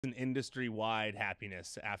an industry-wide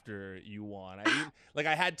happiness after you won. I mean, like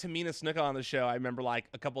I had Tamina Snuka on the show. I remember like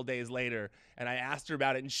a couple days later, and I asked her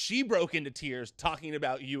about it, and she broke into tears talking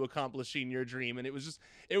about you accomplishing your dream. And it was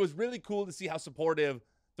really cool to see how supportive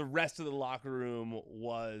the rest of the locker room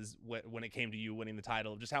was when it came to you winning the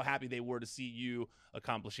title. Just how happy they were to see you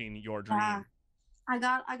accomplishing your Yeah, dream. I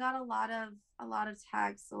got a lot of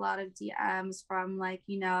texts, a lot of DMs from like,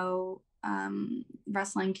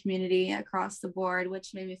 wrestling community across the board,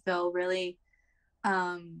 which made me feel really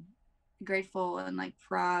um grateful and like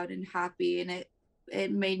proud and happy. And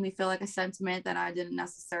it made me feel like a sentiment that I didn't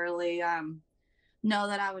necessarily know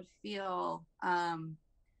that I would feel.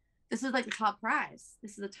 This is like the top prize.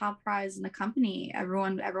 This is the top prize in the company.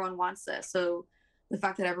 Everyone wants this. So the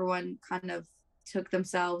fact that everyone kind of took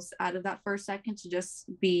themselves out of that first second to just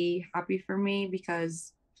be happy for me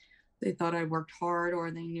because they thought I worked hard or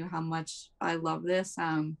they knew how much I love this.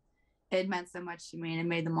 It meant so much to me and it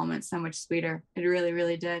made the moment so much sweeter. It really,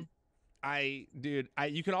 really did. Dude,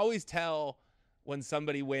 you can always tell when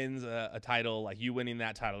somebody wins a title, like you winning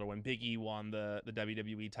that title, or when Big E won the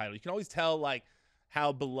WWE title. You can always tell like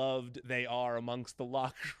how beloved they are amongst the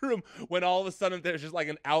locker room when all of a sudden there's just like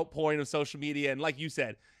an outpouring of social media, and like you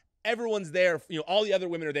said, everyone's there. You know, all the other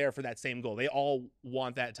women are there for that same goal. They all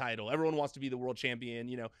want that title. Everyone wants to be the world champion.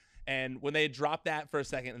 You know, and when they drop that for a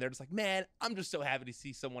second and they're just like, man, I'm just so happy to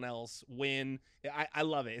see someone else win. I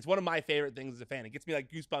love it. It's one of my favorite things as a fan. It gets me like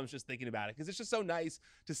goosebumps just thinking about it because it's just so nice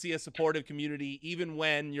to see a supportive community, even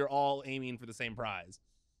when you're all aiming for the same prize.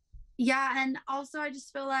 Yeah, and also I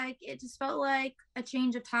just feel like it just felt like a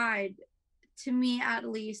change of tide to me at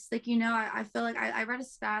least. Like, I feel like I read a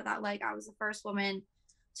stat that like I was the first woman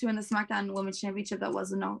to win the SmackDown Women's Championship that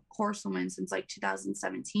wasn't a horsewoman since like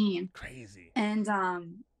 2017. Crazy. And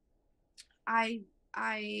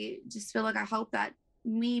I just feel like I hope that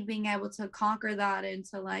me being able to conquer that and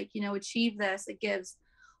to like, achieve this, it gives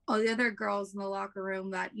all the other girls in the locker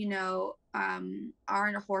room that,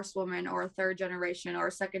 aren't a horsewoman or a third generation or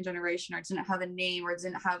a second generation or didn't have a name or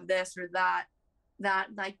didn't have this or that, that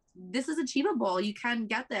like this is achievable. You can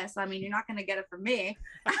get this. I mean, you're not going to get it from me,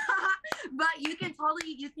 but you can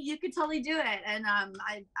totally do it. And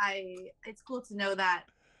it's cool to know that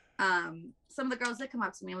some of the girls did come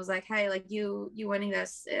up to me and was like, hey, like you winning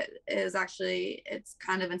this, it is actually, it's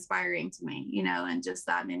kind of inspiring to me, and just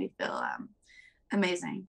that made me feel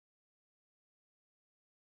amazing.